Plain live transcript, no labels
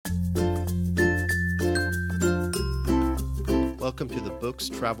Welcome to the Books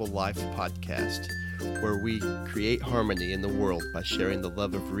Travel Life podcast, where we create harmony in the world by sharing the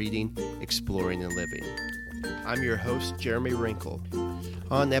love of reading, exploring, and living. I'm your host, Jeremy Wrinkle.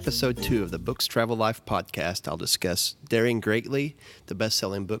 On episode 2 of the Books Travel Life podcast, I'll discuss Daring Greatly, the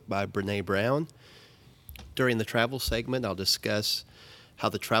best-selling book by Brené Brown. During the travel segment, I'll discuss how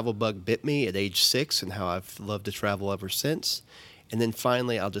the travel bug bit me at age 6 and how I've loved to travel ever since. And then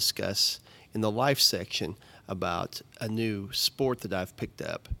finally, I'll discuss in the life section about a new sport that I've picked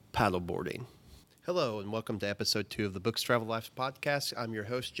up, paddleboarding. Hello, and welcome to episode 2 of the Books Travel Life podcast. I'm your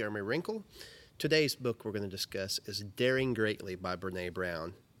host, Jeremy Wrinkle. Today's book we're going to discuss is Daring Greatly by Brené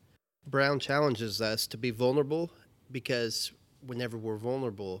Brown. Brown challenges us to be vulnerable because whenever we're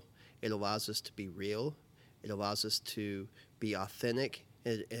vulnerable, it allows us to be real. It allows us to be authentic.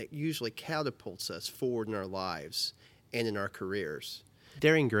 It usually catapults us forward in our lives and in our careers.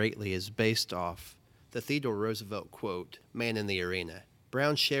 Daring Greatly is based off the Theodore Roosevelt quote, "Man in the Arena."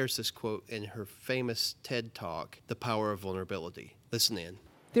 Brown shares this quote in her famous TED Talk, The Power of Vulnerability. Listen in.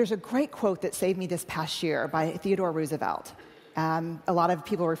 There's a great quote that saved me this past year by Theodore Roosevelt. A lot of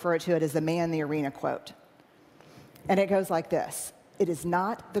people refer to it as the man in the arena quote. And it goes like this: "It is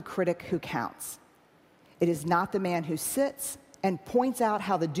not the critic who counts. It is not the man who sits and points out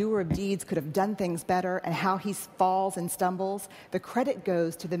how the doer of deeds could have done things better and how he falls and stumbles. The credit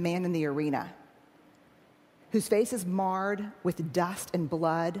goes to the man in the arena, whose face is marred with dust and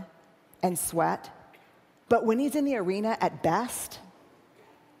blood and sweat. But when he's in the arena at best,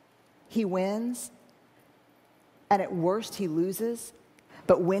 he wins, and at worst he loses.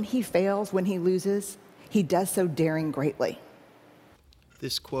 But when he fails, when he loses, he does so daring greatly."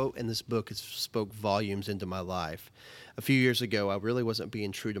 This quote and this book has spoke volumes into my life. A few years ago, I really wasn't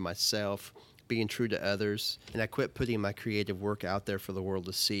being true to myself, being true to others, and I quit putting my creative work out there for the world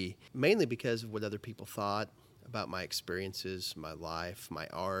to see, mainly because of what other people thought about my experiences, my life, my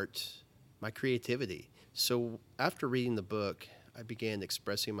art, my creativity. So after reading the book, I began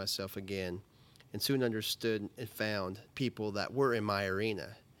expressing myself again and soon understood and found people that were in my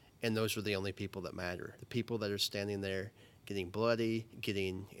arena, and those were the only people that matter. The people that are standing there getting bloody,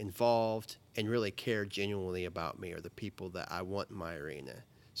 getting involved, and really care genuinely about me are the people that I want in my arena.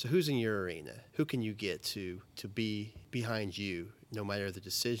 So who's in your arena? Who can you get to be behind you, no matter the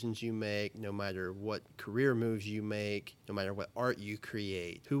decisions you make, no matter what career moves you make, no matter what art you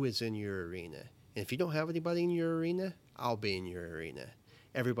create? Who is in your arena? And if you don't have anybody in your arena, I'll be in your arena.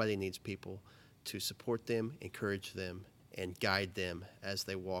 Everybody needs people to support them, encourage them, and guide them as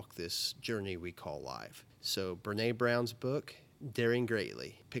they walk this journey we call life. So Brené Brown's book, Daring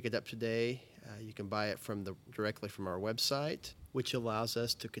Greatly. Pick it up today. You can buy it directly from our website, which allows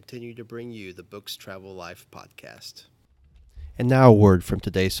us to continue to bring you the Books Travel Life podcast. And now a word from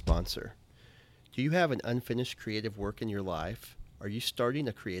today's sponsor. Do you have an unfinished creative work in your life? Are you starting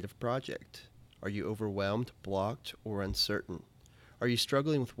a creative project? Are you overwhelmed, blocked, or uncertain? Are you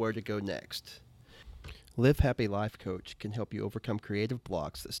struggling with where to go next? Live Happy Life Coach can help you overcome creative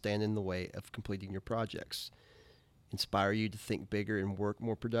blocks that stand in the way of completing your projects, inspire you to think bigger and work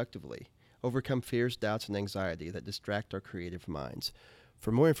more productively, overcome fears, doubts, and anxiety that distract our creative minds.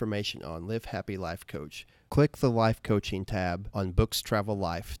 For more information on Live Happy Life Coach, click the Life Coaching tab on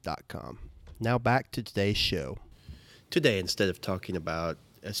bookstravellife.com. Now back to today's show. Today, instead of talking about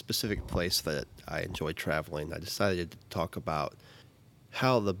a specific place that I enjoy traveling, I decided to talk about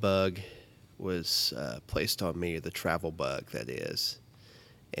how the bug was placed on me, the travel bug, that is.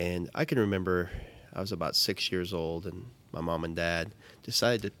 And I can remember I was about 6 years old, and my mom and dad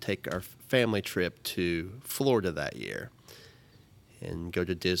decided to take our family trip to Florida that year and go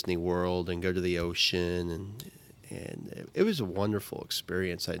to Disney World and go to the ocean, and it was a wonderful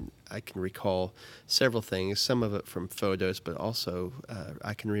experience. I can recall several things, some of it from photos, but also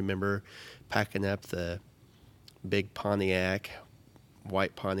I can remember packing up the big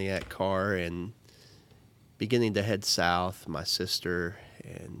white Pontiac car and beginning to head south. My sister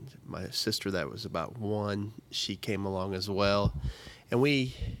that was about 1, she came along as well, and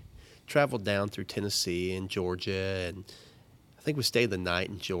we traveled down through Tennessee and Georgia, and I think we stayed the night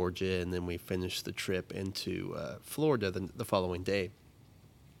in Georgia, and then we finished the trip into Florida the following day.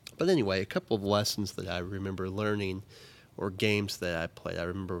 But anyway, a couple of lessons that I remember learning, or games that I played. I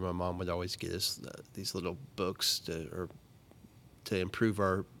remember my mom would always get us these little books to improve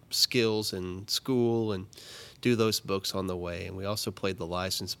our skills in school, and do those books on the way. And we also played the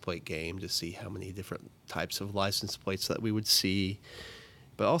license plate game to see how many different types of license plates that we would see.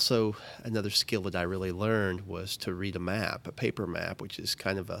 But also another skill that I really learned was to read a paper map, which is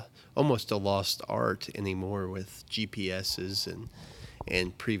kind of almost a lost art anymore with GPSs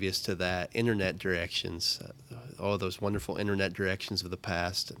and previous to that, internet directions. all those wonderful internet directions of the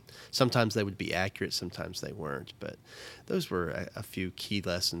past. And sometimes they would be accurate, sometimes they weren't. But those were a few key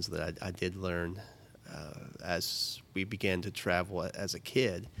lessons that I did learn as we began to travel as a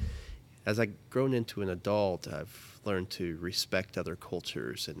kid. As I've grown into an adult, I've learned to respect other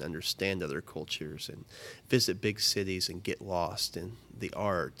cultures and understand other cultures and visit big cities and get lost in the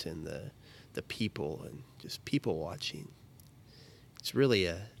art and the people and just people watching. It's really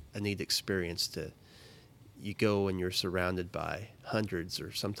a neat experience you go and you're surrounded by hundreds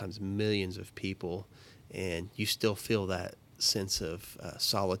or sometimes millions of people, and you still feel that sense of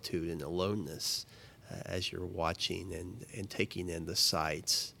solitude and aloneness as you're watching and taking in the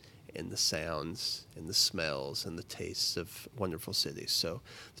sights and the sounds and the smells and the tastes of wonderful cities. So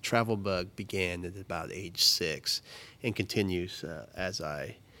the travel bug began at about age 6 and continues as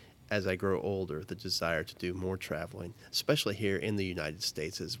I grow older, the desire to do more traveling, especially here in the United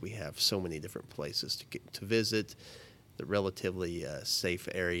States, as we have so many different places to visit, the relatively safe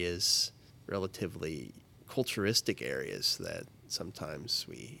areas, relatively culturistic areas that sometimes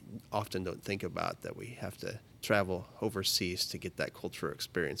we often don't think about, that we have to travel overseas to get that cultural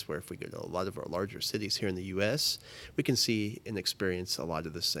experience, where if we go to a lot of our larger cities here in the U.S., we can see and experience a lot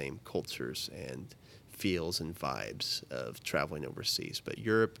of the same cultures and feels and vibes of traveling overseas. But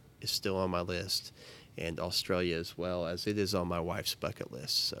Europe is still on my list, and Australia as well, as it is on my wife's bucket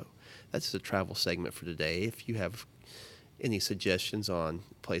list. So that's the travel segment for today. If you have any suggestions on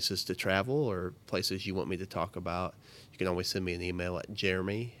places to travel or places you want me to talk about, you can always send me an email at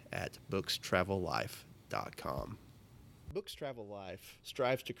jeremy@bookstravellife.com. Books Travel Life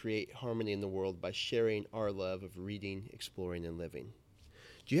strives to create harmony in the world by sharing our love of reading, exploring, and living.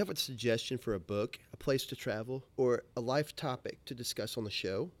 Do you have a suggestion for a book, a place to travel, or a life topic to discuss on the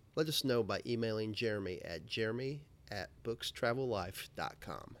show? Let us know by emailing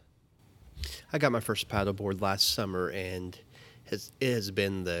jeremy@bookstravellife.com. I got my first paddleboard last summer, and it has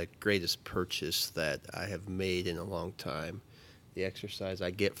been the greatest purchase that I have made in a long time. The exercise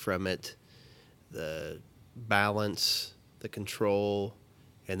I get from it, the balance, the control,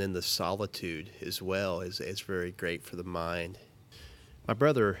 and then the solitude as well is very great for the mind. My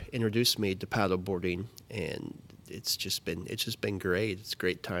brother introduced me to paddleboarding, and it's just been great. It's a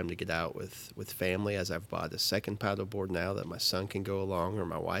great time to get out with family, as I've bought a second paddleboard now that my son can go along or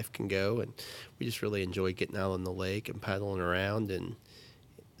my wife can go, and we just really enjoy getting out on the lake and paddling around and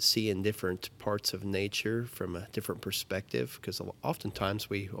seeing different parts of nature from a different perspective, because oftentimes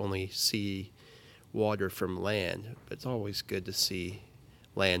we only see water from land, but it's always good to see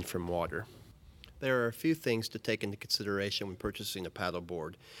land from water. There are a few things to take into consideration when purchasing a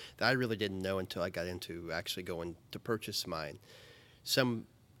paddleboard that I really didn't know until I got into actually going to purchase mine.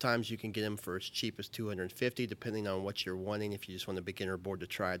 Sometimes you can get them for as cheap as $250, depending on what you're wanting. If you just want a beginner board to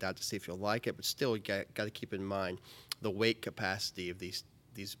try it out to see if you'll like it, but still you got to keep in mind the weight capacity of these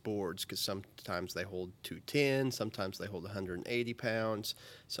boards, because sometimes they hold 210, sometimes they hold 180 pounds,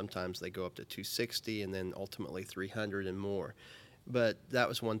 sometimes they go up to 260, and then ultimately 300 and more. But that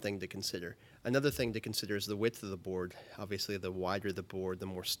was one thing to consider. Another thing to consider is the width of the board. Obviously, the wider the board, the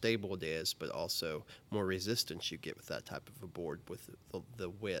more stable it is, but also more resistance you get with that type of a board with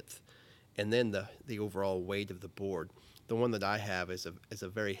the width. And then the overall weight of the board. The one that I have is a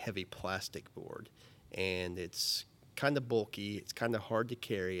very heavy plastic board, and it's kind of bulky. It's kind of hard to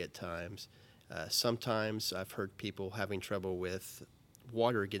carry at times. Sometimes I've heard people having trouble with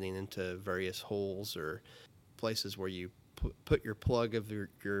water getting into various holes or places where you put your plug of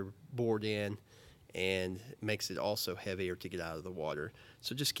your board in, and it makes it also heavier to get out of the water.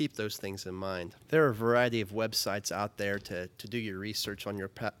 So just keep those things in mind. There are a variety of websites out there to do your research on your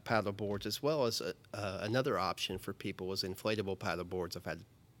paddle boards, as well as another option for people is inflatable paddle boards. I've had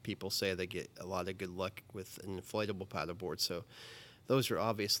people say they get a lot of good luck with an inflatable paddle board. So those are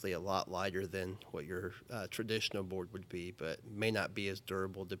obviously a lot lighter than what your traditional board would be, but may not be as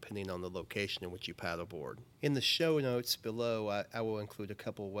durable depending on the location in which you paddleboard. In the show notes below, I will include a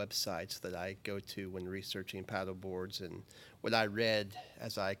couple of websites that I go to when researching paddleboards and what I read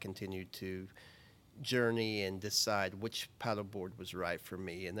as I continued to journey and decide which paddleboard was right for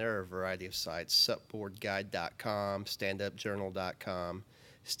me. And there are a variety of sites: supboardguide.com, standupjournal.com,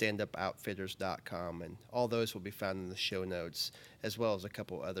 standupoutfitters.com, and all those will be found in the show notes, as well as a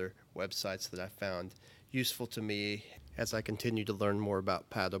couple other websites that I found useful to me as I continue to learn more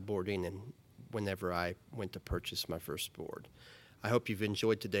about paddleboarding and whenever I went to purchase my first board. I hope you've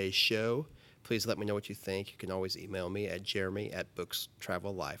enjoyed today's show. Please let me know what you think. You can always email me at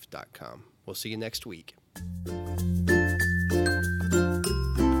jeremy@bookstravellife.com. We'll see you next week.